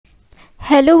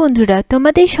Hello বন্ধুরা,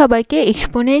 তোমাদের সবাইকে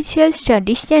এক্সপোনেনশিয়াল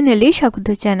স্টাডিজ চ্যানেলে স্বাগত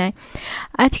জানাই।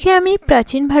 আজকে আমি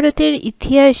প্রাচীন ভারতের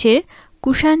ইতিহাসের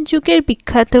কুষাণ যুগের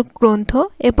বিখ্যাত গ্রন্থ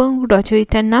এবং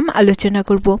রচয়িতার নাম আলোচনা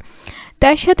করব।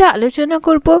 তার সাথে আলোচনা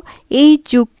করব এই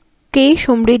যুগকে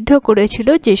সমৃদ্ধ করেছিল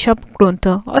যেসব গ্রন্থ,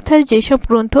 অর্থাৎ যেসব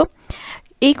গ্রন্থ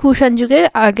এই কুষাণ যুগের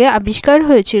আগে আবিষ্কার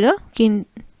হয়েছিল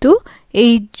কিন্তু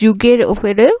এই যুগের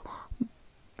উপরেও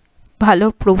ভালো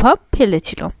প্রভাব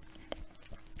ফেলেছিল।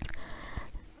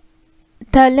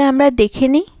 তাহলে আমরা দেখে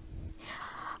নিই।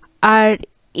 আর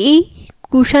এই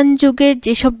কুষাণ যুগের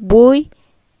যেসব বই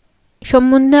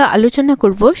সম্বন্ধে আলোচনা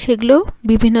করব সেগুলো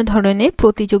বিভিন্ন ধরনের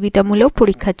প্রতিযোগিতামূলক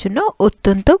পরীক্ষার জন্য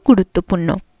অত্যন্ত গুরুত্বপূর্ণ।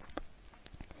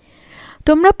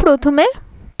 তোমরা প্রথমে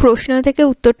প্রশ্ন থেকে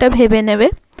উত্তরটা ভেবে নেবে,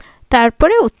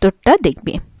 তারপরে উত্তরটা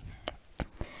দেখবে।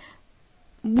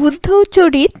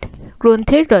 বুদ্ধচরিত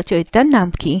গ্রন্থের রচয়িতার নাম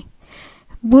কি?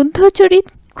 বুদ্ধচরিত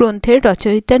গ্রন্থের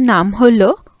রচয়িতার নাম হলো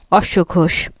অশ্ব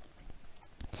ঘোষ।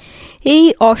 এই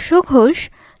অশ্ব ঘোষ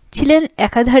ছিলেন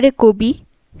একাধারে কবি,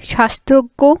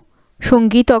 শাস্ত্রজ্ঞ,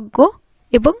 সঙ্গীতজ্ঞ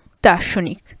এবং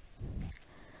দার্শনিক।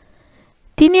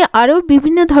 তিনি আরও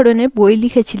বিভিন্ন ধরনের বই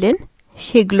লিখেছিলেন,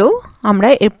 সেগুলো আমরা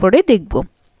এরপরে দেখব।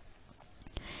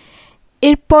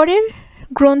 এরপরের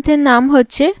গ্রন্থের নাম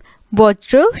হচ্ছে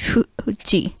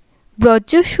বজ্রসূচি।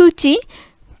 বজ্রসূচি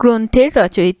গ্রন্থের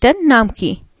রচয়িতার নাম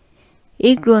কি?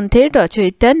 এই গ্রন্থের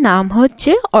রচয়িতার নাম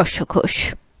হচ্ছে অশ্ব ঘোষ।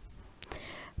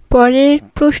 পরের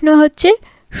প্রশ্ন হচ্ছে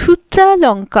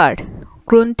সূত্রালঙ্কার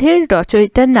গ্রন্থের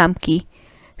রচয়িতার নাম কি?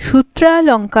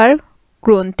 সূত্রালঙ্কার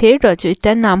গ্রন্থের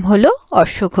রচয়িতার নাম হলো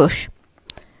অশ্ব ঘোষ।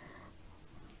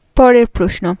 পরের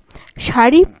প্রশ্ন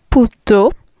সারিপুত্র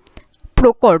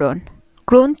প্রকরণ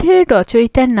গ্রন্থের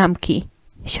রচয়িতার নাম কি?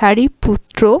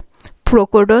 সারিপুত্র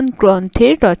প্রকরণ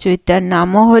গ্রন্থের রচয়িতার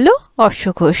নামও হলো অশ্ব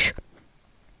ঘোষ।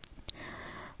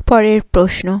 পরের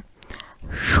প্রশ্ন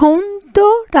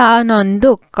সৌন্দরানন্দ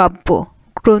কাব্য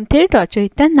গ্রন্থের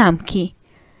রচয়িতার নাম কি?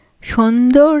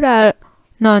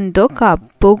 সৌন্দরানন্দ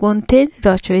কাব্য গ্রন্থের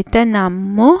রচয়িতার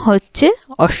নামও হচ্ছে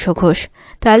অশ্ব ঘোষ।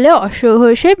 তাহলে অশ্ব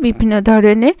ঘোষের বিভিন্ন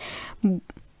ধরনের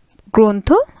গ্রন্থ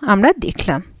আমরা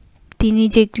দেখলাম, তিনি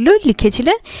যেগুলো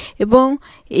লিখেছিলেন, এবং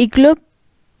এগুলো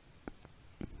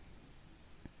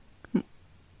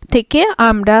থেকে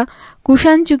আমরা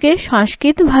কুষাণ যুগের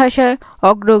সংস্কৃত ভাষার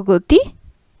অগ্রগতি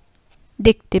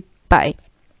দেখতে পাই।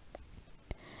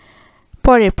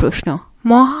 পরের প্রশ্ন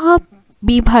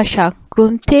মহাবিভাষা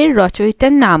গ্রন্থের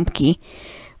রচয়িতার নাম কি?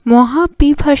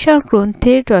 মহাবিভাষা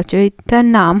গ্রন্থের রচয়িতার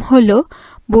নাম হল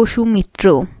বসুমিত্র।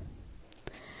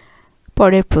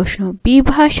 পরের প্রশ্ন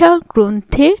বিভাষা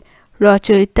গ্রন্থের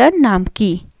রচয়িতার নাম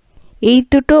কি? এই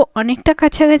দুটো অনেকটা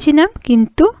কাছাকাছি নাম,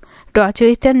 কিন্তু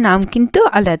রচয়িতার নাম কিন্তু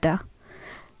আলাদা।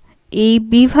 এই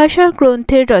বিভাষা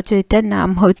গ্রন্থের রচয়িতার নাম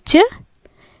হচ্ছে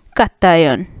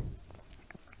কাত্যায়ন।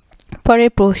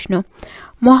 পরের প্রশ্ন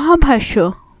মহাভাষ্য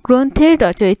গ্রন্থের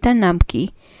রচয়িতার নাম কি?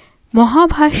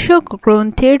 মহাভাষ্য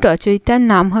গ্রন্থের রচয়িতার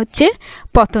নাম হচ্ছে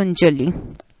পতঞ্জলি।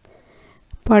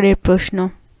 পরের প্রশ্ন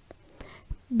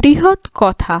বৃহৎ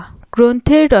কথা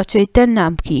গ্রন্থের রচয়িতার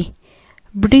নাম কি?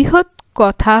 বৃহৎ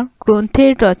কথা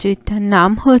গ্রন্থের রচয়িতার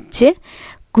নাম হচ্ছে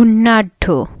গুণাঢ্য।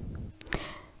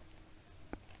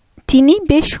 তিনি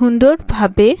বেশ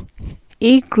সুন্দরভাবে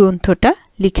এই গ্রন্থটা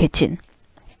লিখেছেন।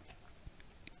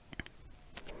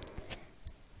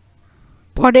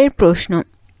 পরের প্রশ্ন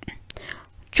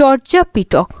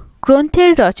চর্যাপিটক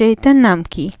গ্রন্থের রচয়িতার নাম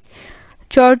কি?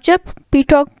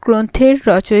 চর্যাপিটক গ্রন্থের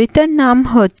রচয়িতার নাম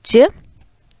হচ্ছে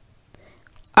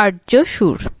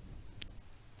আর্যসুর।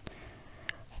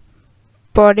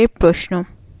 পরের প্রশ্ন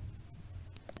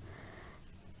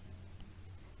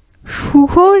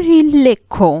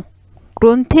সুহরিল্লেখ্য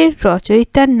গ্রন্থের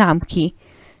রচয়িতার নাম কি?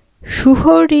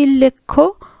 সুহরিল্লেখ্য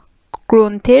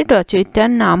গ্রন্থের রচয়িতার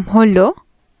নাম হল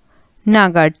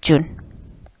নাগার্জুন।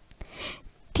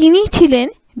 তিনি ছিলেন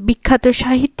বিখ্যাত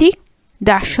সাহিত্যিক,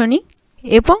 দার্শনিক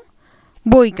এবং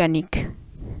বৈজ্ঞানিক।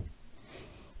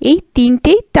 এই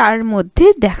তিনটেই তার মধ্যে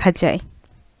দেখা যায়।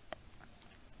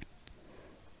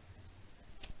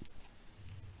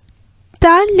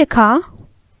 তার লেখা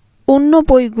অন্য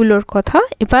বইগুলোর কথা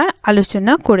এবার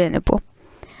আলোচনা করে নেব।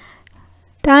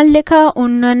 তার লেখা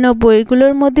অন্যান্য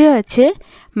বইগুলোর মধ্যে আছে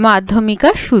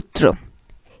মাধ্যমিকা সূত্র।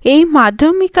 এই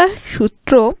মাধ্যমিকা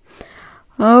সূত্র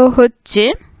হচ্ছে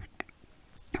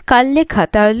কার লেখা?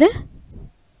 তাহলে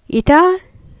এটা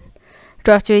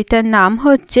রচয়িতার নাম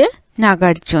হচ্ছে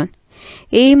নাগার্জুন।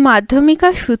 এই মাধ্যমিকা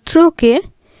সূত্রকে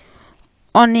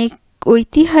অনেক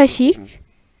ঐতিহাসিক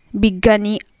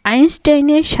বিজ্ঞানী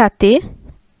আইনস্টাইনের সাথে,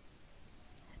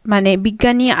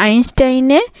 বিজ্ঞানী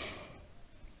আইনস্টাইনের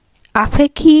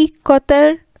আপেক্ষিকতার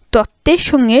তত্ত্বের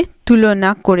সঙ্গে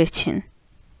তুলনা করেছেন?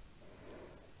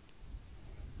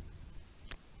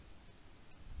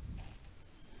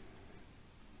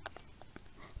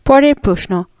 পরের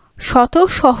প্রশ্ন, শত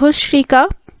সহস্রিকা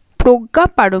প্রজ্ঞা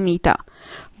পারমিতা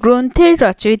গ্রন্থের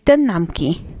রচয়িতার নাম কি?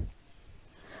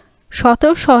 শত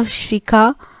সহস্রিকা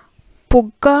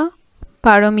প্রজ্ঞা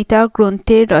পারমিতা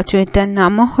গ্রন্থের রচয়িতার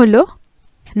নাম হল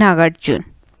নাগার্জুন।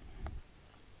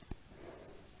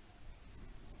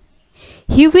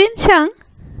 হিউয়েনসাং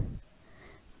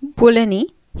বলেনি,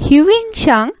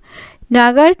 হিউয়েনসাং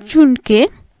নাগার্জুনকে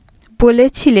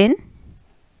বলেছিলেন,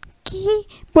 কি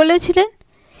বলেছিলেন?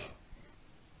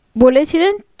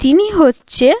 বলেছিলেন তিনি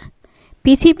হচ্ছে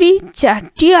পৃথিবীর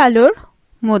 4টি আলোর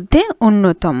মধ্যে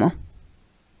অন্যতম।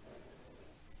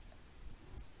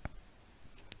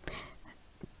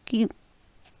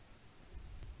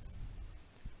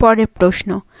 পরের প্রশ্ন,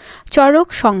 চরক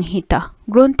সংহিতা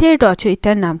গ্রন্থের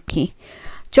রচয়িতার নাম কি?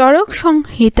 চরক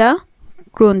সংহিতা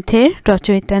গ্রন্থের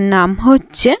রচয়িতার নাম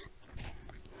হচ্ছে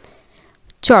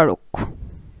চরক।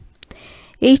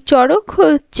 এই চরক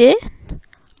হচ্ছে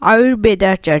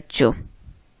আয়ুর্বেদাচার্য,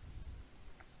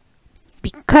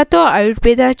 বিখ্যাত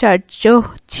আয়ুর্বেদাচার্য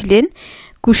ছিলেন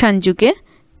কুষাণ যুগে,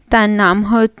 তার নাম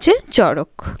হচ্ছে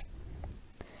চরক।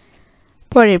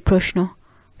 পরের প্রশ্ন,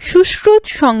 সুশ্রুত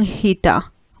সংহিতা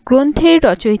গ্রন্থের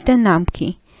রচয়িতার নাম কি?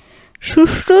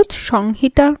 সুশ্রুত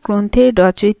সংহিতা গ্রন্থের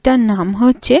রচয়িতার নাম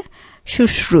হচ্ছে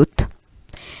সুশ্রুত।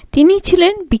 তিনি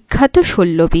ছিলেন বিখ্যাত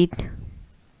শল্যবিদ।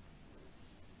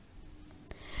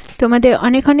 তোমাদের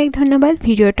অনেক অনেক ধন্যবাদ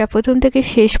ভিডিওটা প্রথম থেকে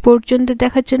শেষ পর্যন্ত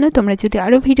দেখার জন্য। তোমরা যদি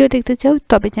আরও ভিডিও দেখতে চাও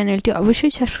তবে চ্যানেলটি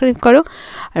অবশ্যই সাবস্ক্রাইব করো,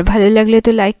 আর ভালো লাগলে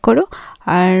তো লাইক করো,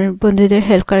 আর বন্ধুদের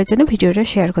হেল্প করার জন্য ভিডিওটা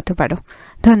শেয়ার করতে পারো।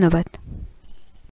 ধন্যবাদ।